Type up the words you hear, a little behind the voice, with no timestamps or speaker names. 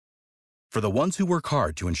For the ones who work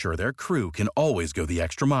hard to ensure their crew can always go the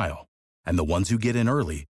extra mile, and the ones who get in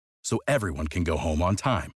early so everyone can go home on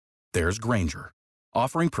time, there's Grainger,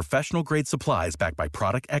 offering professional-grade supplies backed by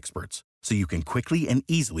product experts so you can quickly and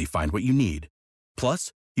easily find what you need.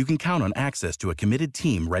 Plus, you can count on access to a committed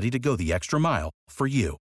team ready to go the extra mile for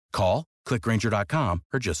you. Call, click Grainger.com,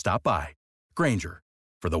 or just stop by. Grainger,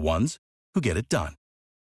 for the ones who get it done.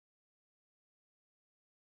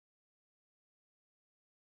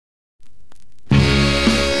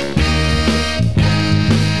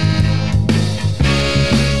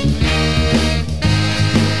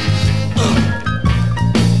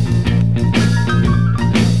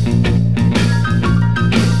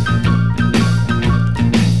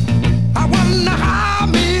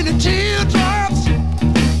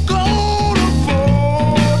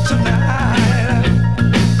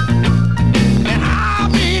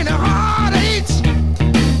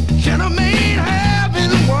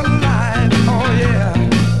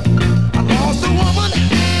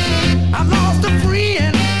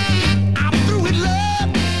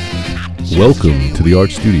 Welcome to the Art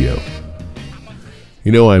Studio.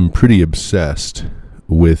 You know, I'm pretty obsessed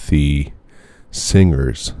with the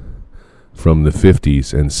singers from the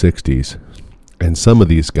 50s and 60s, and some of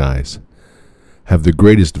these guys have the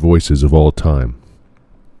greatest voices of all time.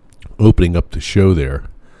 Opening up the show there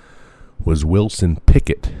was Wilson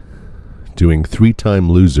Pickett doing Three-Time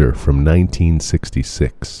Loser from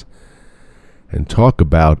 1966. And talk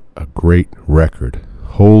about a great record.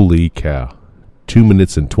 Holy cow. 2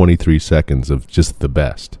 minutes and 23 seconds of just the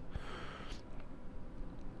best.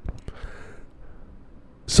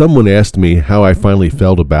 Someone asked me how I finally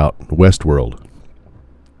felt about Westworld.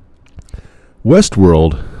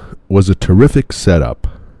 Westworld was a terrific setup,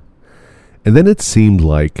 and then it seemed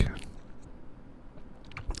like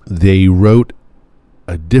they wrote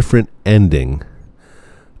a different ending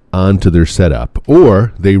onto their setup,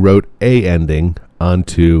 or they wrote a ending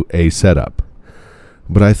onto a setup.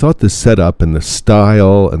 But I thought the setup and the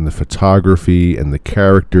style and the photography and the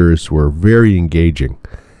characters were very engaging.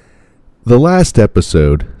 The last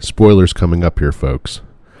episode, spoilers coming up here, folks,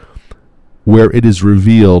 where it is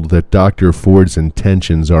revealed that Dr. Ford's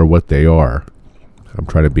intentions are what they are. I'm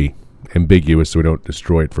trying to be ambiguous so we don't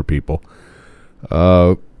destroy it for people.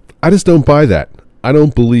 I just don't buy that. I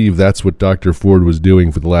don't believe that's what Dr. Ford was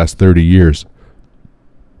doing for the last 30 years.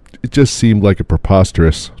 It just seemed like a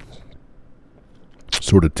preposterous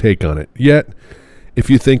sort of take on it. Yet, if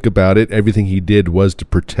you think about it, everything he did was to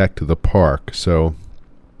protect the park. So,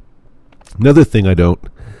 another thing I don't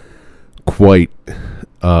quite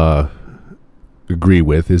agree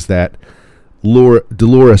with is that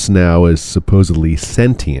Dolores now is supposedly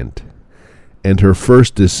sentient, and her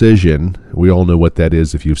first decision, we all know what that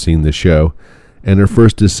is if you've seen the show, and her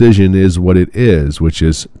first decision is what it is, which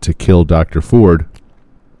is to kill Dr. Ford.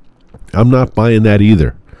 I'm not buying that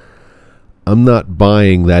either. I'm not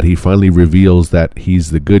buying that he finally reveals that he's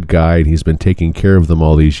the good guy and he's been taking care of them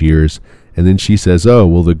all these years. And then she says, oh,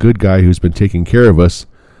 well, the good guy who's been taking care of us,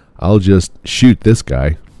 I'll just shoot this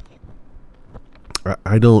guy.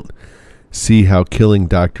 I don't see how killing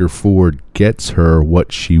Dr. Ford gets her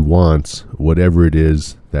what she wants, whatever it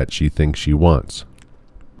is that she thinks she wants.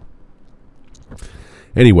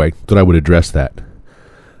 Anyway, thought I would address that.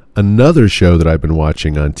 Another show that I've been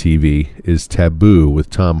watching on TV is Taboo with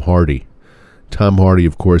Tom Hardy. Tom Hardy,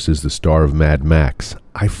 of course, is the star of Mad Max.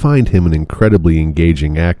 I find him an incredibly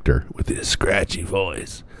engaging actor with his scratchy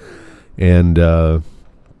voice. And I'm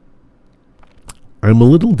a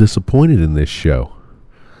little disappointed in this show.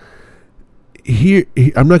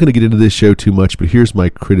 I'm not going to get into this show too much, but here's my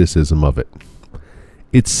criticism of it.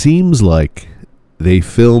 It seems like they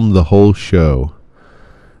filmed the whole show.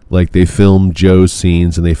 Like they filmed Joe's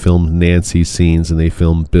scenes, and they filmed Nancy's scenes, and they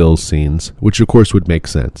filmed Bill's scenes, which of course would make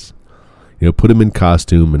sense. You know, put them in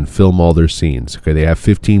costume and film all their scenes. Okay, they have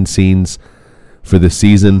 15 scenes for the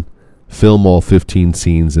season. Film all 15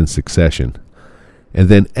 scenes in succession. And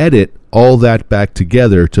then edit all that back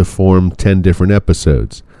together to form 10 different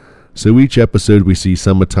episodes. So each episode we see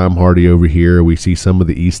some of Tom Hardy over here. We see some of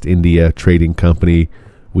the East India Trading Company.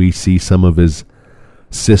 We see some of his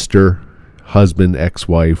sister, husband,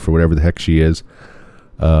 ex-wife, or whatever the heck she is.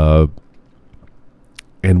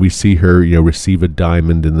 And we see her, receive a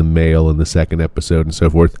diamond in the mail in the second episode and so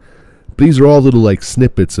forth. But these are all little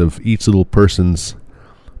snippets of each little person's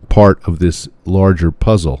part of this larger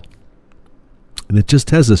puzzle. And it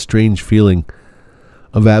just has a strange feeling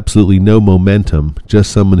of absolutely no momentum,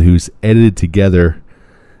 just someone who's edited together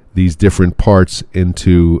these different parts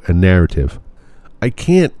into a narrative. I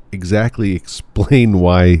can't exactly explain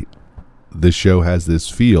why the show has this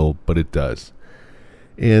feel, but it does.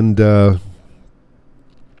 And I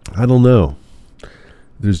don't know.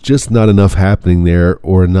 There's just not enough happening there,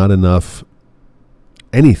 or not enough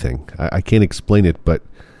anything. I can't explain it, but,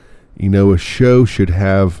 a show should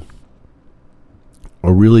have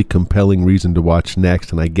a really compelling reason to watch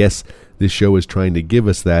next, and I guess this show is trying to give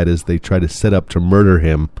us that as they try to set up to murder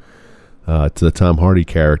him, to the Tom Hardy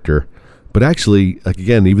character. But actually,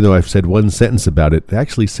 again, even though I've said one sentence about it, it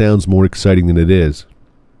actually sounds more exciting than it is.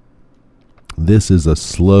 This is a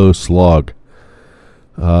slow slog.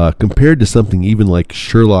 Compared to something even like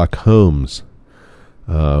Sherlock Holmes,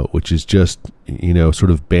 which is just,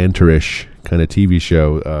 sort of banterish kind of TV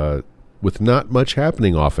show, with not much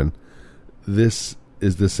happening often, this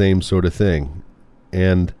is the same sort of thing.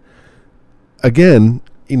 And again,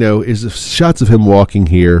 is shots of him walking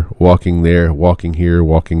here, walking there, walking here,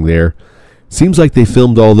 walking there. Seems like they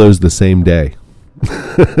filmed all those the same day.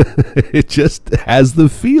 It just has the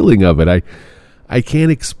feeling of it. I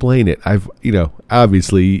can't explain it.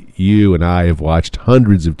 Obviously you and I have watched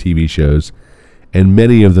hundreds of TV shows, and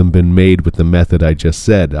many of them been made with the method I just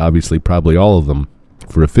said. Obviously, probably all of them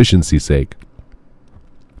for efficiency's sake.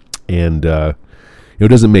 And, it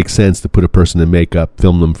doesn't make sense to put a person in makeup,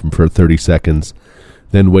 film them for 30 seconds,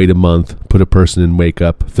 then wait a month, put a person in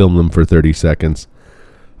makeup, film them for 30 seconds.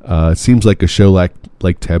 It seems like a show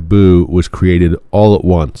like Taboo was created all at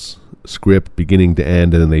once. Script beginning to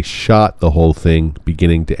end, and then they shot the whole thing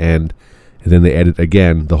beginning to end, and then they edit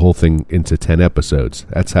again the whole thing into 10 episodes.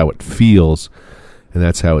 That's how it feels, and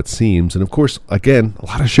that's how it seems. And of course, again, a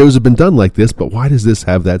lot of shows have been done like this, but why does this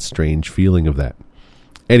have that strange feeling of that?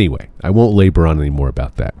 Anyway, I won't labor on any more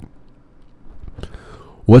about that.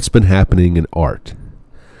 What's been happening in art?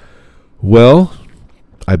 Well,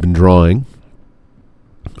 I've been drawing.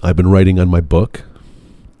 I've been writing on my book.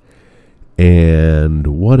 And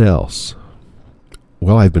what else?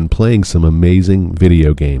 Well, I've been playing some amazing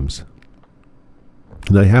video games.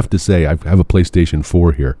 And I have to say, I have a PlayStation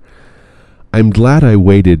 4 here. I'm glad I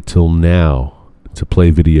waited till now to play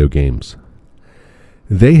video games.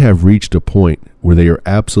 They have reached a point where they are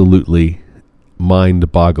absolutely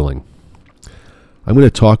mind-boggling. I'm going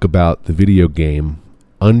to talk about the video game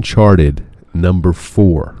Uncharted number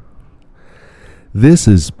 4. This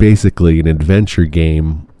is basically an adventure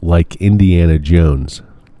game like Indiana Jones,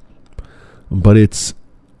 but it's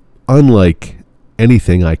unlike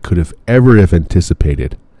anything I could have ever have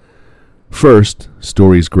anticipated. First,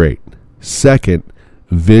 story's great. Second,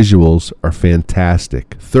 visuals are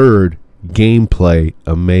fantastic. Third, gameplay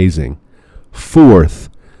amazing. Fourth,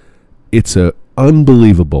 it's a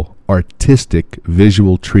unbelievable artistic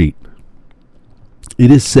visual treat.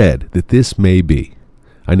 It is said that this may be,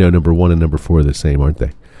 I know number 1 and number 4 are the same, aren't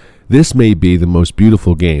they? This may be the most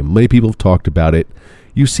beautiful game. Many people have talked about it.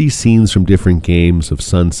 You see scenes from different games of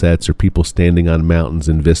sunsets or people standing on mountains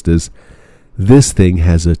and vistas. This thing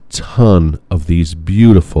has a ton of these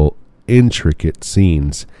beautiful, intricate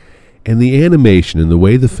scenes. And the animation and the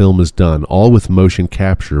way the film is done, all with motion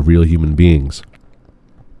capture of real human beings.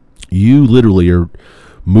 You literally are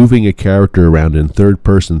moving a character around in third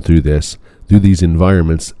person through these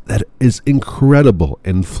environments that is incredible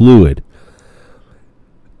and fluid.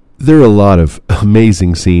 There are a lot of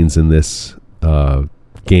amazing scenes in this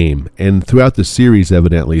game, and throughout the series,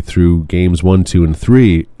 evidently, through games 1, 2, and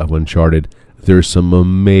 3 of Uncharted, there's some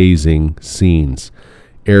amazing scenes.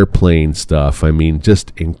 Airplane stuff,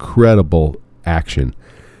 just incredible action.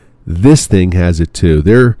 This thing has it too.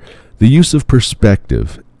 The use of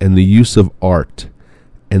perspective and the use of art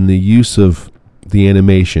and the use of the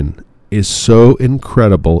animation is so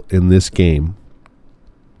incredible in this game.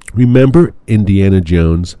 Remember Indiana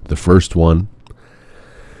Jones, the first one?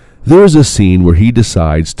 There is a scene where he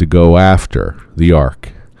decides to go after the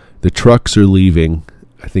Ark. The trucks are leaving.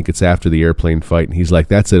 I think it's after the airplane fight, and he's like,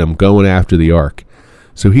 "That's it, I'm going after the Ark."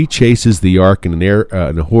 So he chases the Ark in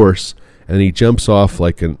a horse, and then he jumps off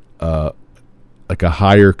like a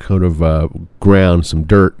higher kind of ground, some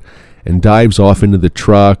dirt, and dives off into the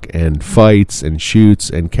truck and fights and shoots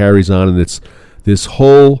and carries on, and it's this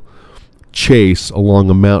whole chase along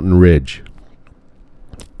a mountain ridge.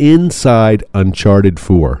 Inside Uncharted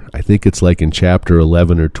 4, I think it's like in chapter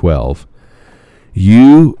 11 or 12,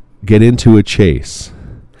 you get into a chase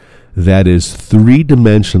that is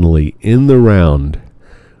 3-dimensionally in the round,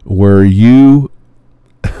 where you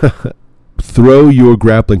throw your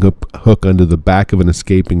grappling hook under the back of an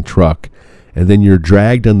escaping truck, and then you're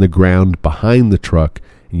dragged on the ground behind the truck,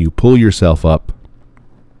 and you pull yourself up.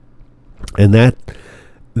 And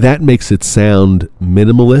that makes it sound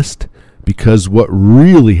minimalist, because what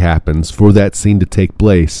really happens for that scene to take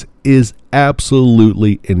place is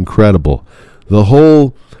absolutely incredible. The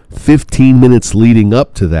whole 15 minutes leading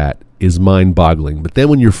up to that is mind-boggling. But then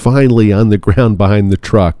when you're finally on the ground behind the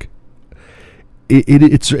truck,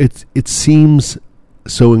 it seems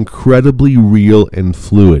so incredibly real and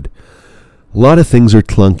fluid. A lot of things are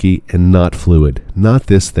clunky and not fluid. Not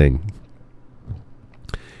this thing.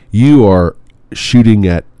 You are shooting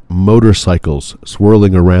at motorcycles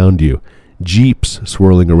swirling around you, jeeps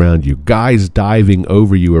swirling around you, guys diving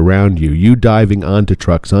over you, around you, you diving onto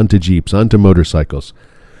trucks, onto jeeps, onto motorcycles.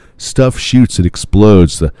 Stuff shoots, it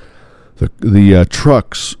explodes. The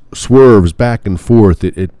truck swerves back and forth.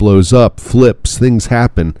 It blows up, flips, things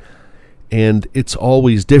happen. And it's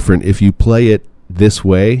always different. If you play it this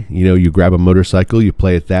way, you grab a motorcycle, you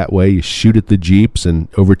play it that way, you shoot at the jeeps and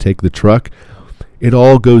overtake the truck, it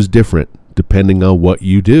all goes different depending on what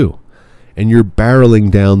you do. And you're barreling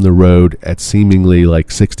down the road at seemingly like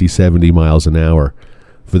 60, 70 miles an hour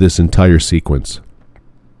for this entire sequence.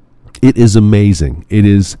 It is amazing.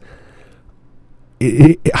 I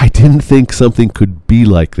didn't think something could be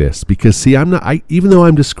like this because, see, even though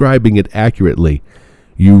I'm describing it accurately,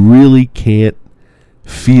 you really can't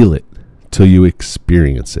feel it till you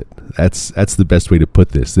experience it. That's the best way to put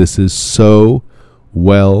this. This is so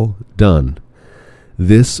well done.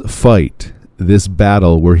 This fight, this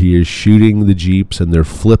battle where he is shooting the jeeps and they're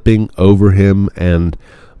flipping over him and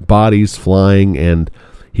bodies flying, and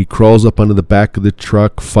he crawls up onto the back of the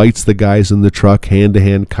truck, fights the guys in the truck,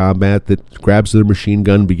 hand-to-hand combat, that grabs their machine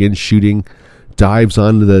gun, begins shooting, dives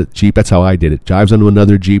onto the jeep. That's how I did it. Dives onto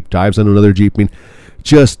another jeep, dives onto another jeep. I mean,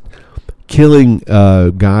 just killing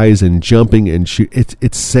guys and jumping and shoot.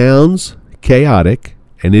 It sounds chaotic,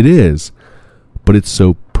 and it is, but it's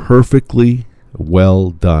so perfectly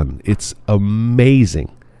well done. It's amazing.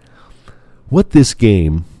 What this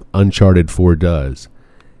game, Uncharted 4, does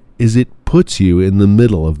is it puts you in the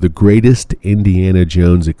middle of the greatest Indiana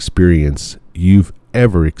Jones experience you've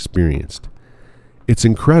ever experienced. It's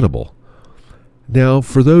incredible. Now,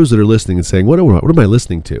 for those that are listening and saying, what am I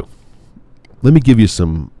listening to? Let me give you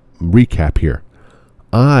some recap here.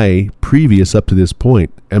 I, previous up to this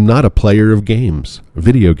point, am not a player of games,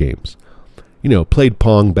 video games. Played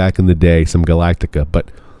Pong back in the day, some Galactica,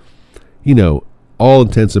 but, all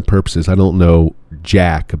intents and purposes, I don't know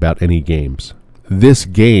jack about any games. This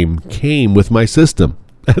game came with my system.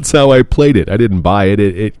 That's how I played it. I didn't buy it.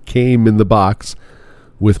 It came in the box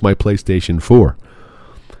with my PlayStation 4.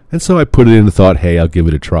 And so I put it in and thought, hey, I'll give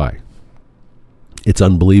it a try. It's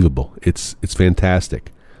unbelievable. It's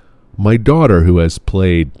fantastic. My daughter, who has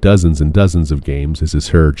played dozens and dozens of games, this is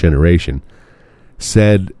her generation,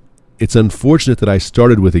 said, it's unfortunate that I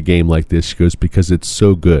started with a game like this, she goes, because it's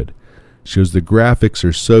so good. She goes, the graphics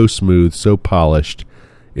are so smooth, so polished,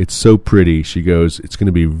 it's so pretty. She goes, it's going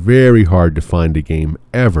to be very hard to find a game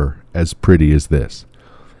ever as pretty as this.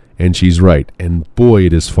 And she's right, and boy,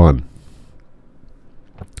 it is fun.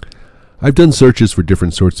 I've done searches for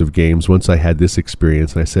different sorts of games once I had this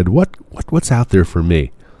experience, and I said, what's out there for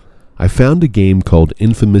me? I found a game called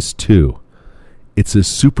Infamous 2. It's a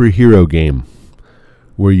superhero game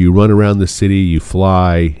where you run around the city, you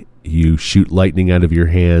fly, you shoot lightning out of your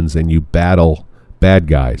hands, and you battle bad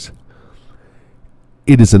guys.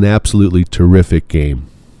 It is an absolutely terrific game.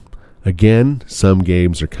 Again, some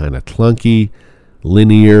games are kind of clunky,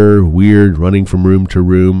 linear, weird, running from room to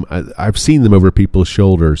room. I've seen them over people's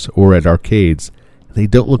shoulders or at arcades. They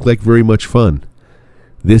don't look like very much fun.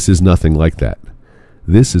 This is nothing like that.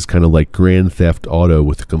 This is kind of like Grand Theft Auto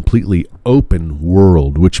with a completely open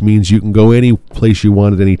world, which means you can go any place you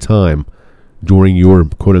want at any time during your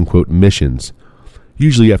quote-unquote missions.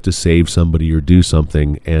 Usually you have to save somebody or do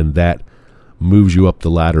something, and that moves you up the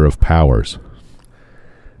ladder of powers.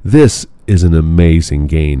 This is an amazing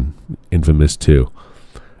game, Infamous 2.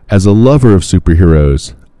 As a lover of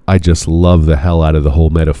superheroes, I just love the hell out of the whole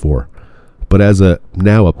metaphor. But as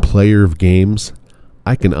now a player of games,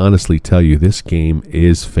 I can honestly tell you this game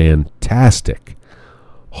is fantastic.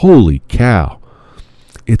 Holy cow.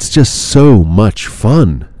 It's just so much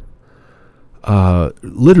fun.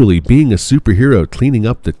 Literally being a superhero, cleaning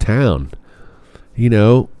up the town.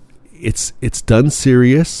 It's done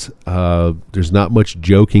serious. There's not much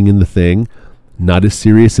joking in the thing. Not as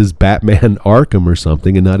serious as Batman Arkham or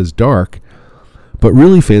something, and not as dark, but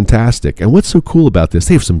really fantastic. And what's so cool about this,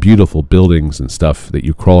 they have some beautiful buildings and stuff that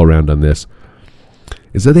you crawl around on this,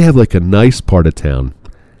 is that they have like a nice part of town,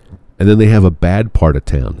 and then they have a bad part of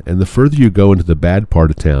town. And the further you go into the bad part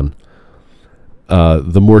of town,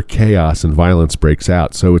 the more chaos and violence breaks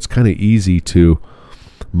out. So it's kind of easy to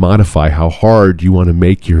modify how hard you want to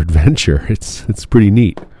make your adventure. It's pretty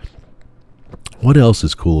neat. What else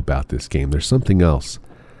is cool about this game? There's something else.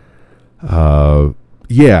 The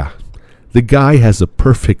The guy has a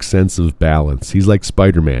perfect sense of balance. He's like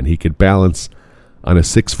Spider-Man. He could balance on a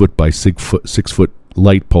 6 foot by 6 foot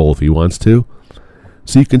light pole if he wants to.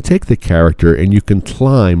 So you can take the character and you can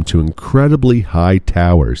climb to incredibly high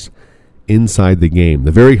towers inside the game,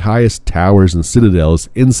 the very highest towers and citadels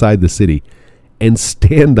inside the city, and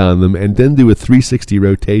stand on them and then do a 360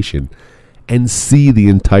 rotation and see the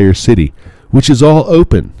entire city, which is all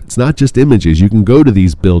open. It's not just images. You can go to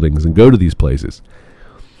these buildings and go to these places.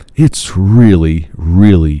 It's really,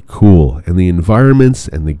 really cool. And the environments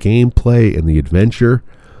and the gameplay and the adventure,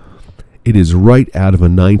 it is right out of a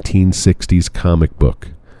 1960s comic book.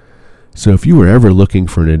 So if you were ever looking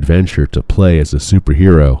for an adventure to play as a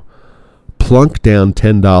superhero, plunk down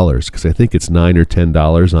 $10, because I think it's $9 or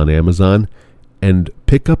 $10 on Amazon, and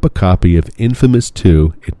pick up a copy of Infamous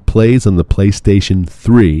 2. It plays on the PlayStation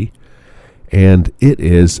 3, and it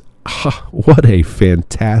is, what a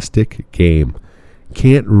fantastic game.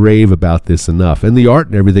 Can't rave about this enough. And the art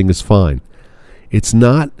and everything is fine. It's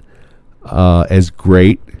not as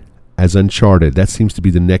great as Uncharted. That seems to be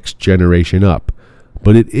the next generation up.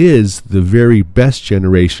 But it is the very best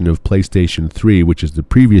generation of PlayStation 3, which is the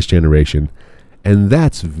previous generation, and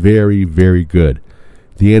that's very, very good.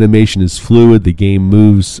 The animation is fluid. The game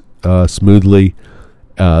moves smoothly.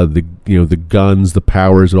 The guns, the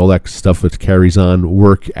powers, and all that stuff that carries on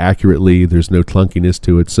work accurately. There's no clunkiness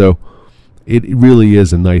to it. So it really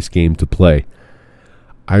is a nice game to play.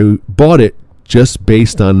 I bought it just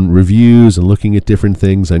based on reviews and looking at different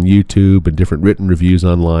things on YouTube and different written reviews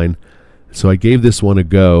online. So I gave this one a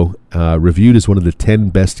go, reviewed as one of the 10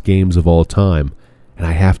 best games of all time. And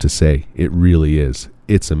I have to say, it really is.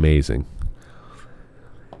 It's amazing.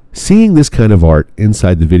 Seeing this kind of art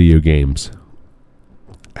inside the video games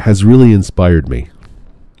has really inspired me.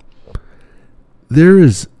 There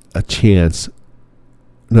is a chance,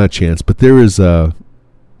 not a chance, but there is a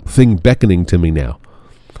thing beckoning to me now.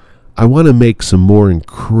 I want to make some more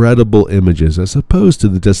incredible images as opposed to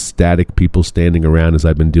the just static people standing around as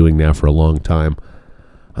I've been doing now for a long time.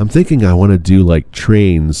 I'm thinking I want to do like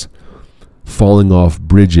trains falling off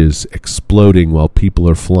bridges, exploding while people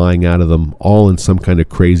are flying out of them, all in some kind of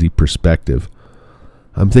crazy perspective.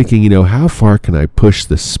 I'm thinking, how far can I push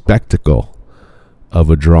the spectacle of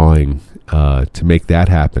a drawing to make that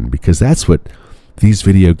happen? Because that's what these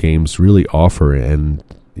video games really offer and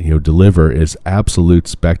deliver is absolute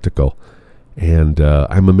spectacle. And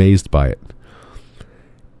I'm amazed by it.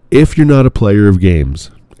 If you're not a player of games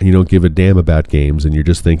and you don't give a damn about games and you're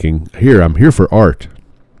just thinking, I'm here for art,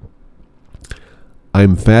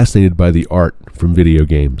 I'm fascinated by the art from video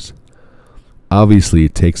games. Obviously,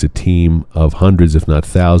 it takes a team of hundreds, if not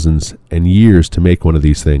thousands, and years to make one of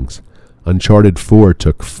these things. Uncharted 4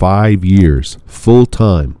 took 5 years, full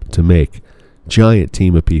time, to make. Giant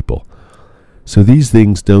team of people. So these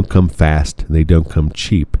things don't come fast, and they don't come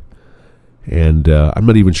cheap. And I'm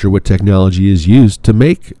not even sure what technology is used to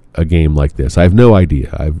make a game like this. I have no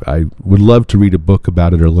idea. I would love to read a book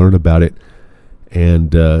about it or learn about it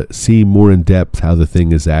and see more in depth how the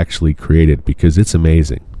thing is actually created, because it's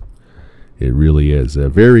amazing. It really is.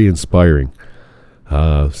 Very inspiring.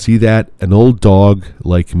 See that? An old dog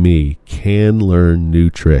like me can learn new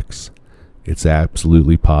tricks. It's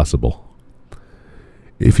absolutely possible.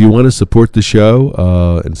 If you want to support the show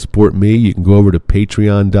and support me, you can go over to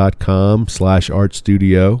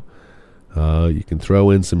patreon.com/artstudio. You can throw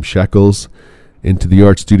in some shekels into the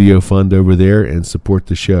Art Studio Fund over there and support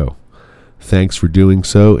the show. Thanks for doing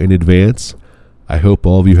so in advance. I hope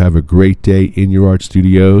all of you have a great day in your art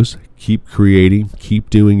studios. Keep creating, keep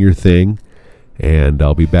doing your thing, and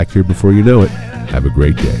I'll be back here before you know it. Have a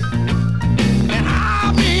great day.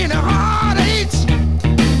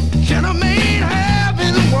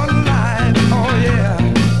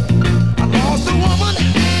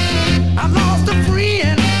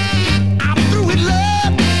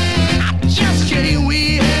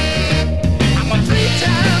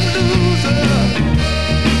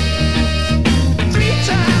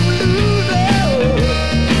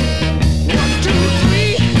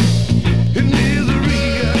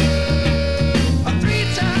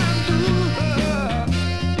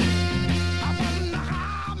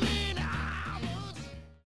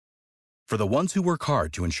 For the ones who work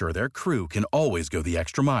hard to ensure their crew can always go the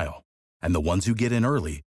extra mile, and the ones who get in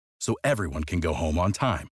early so everyone can go home on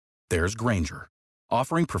time, there's Grainger,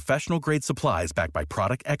 offering professional-grade supplies backed by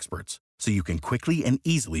product experts so you can quickly and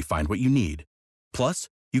easily find what you need. Plus,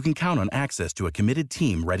 you can count on access to a committed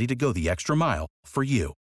team ready to go the extra mile for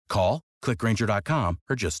you. Call, click Grainger.com,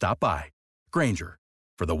 or just stop by. Grainger,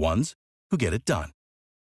 for the ones who get it done.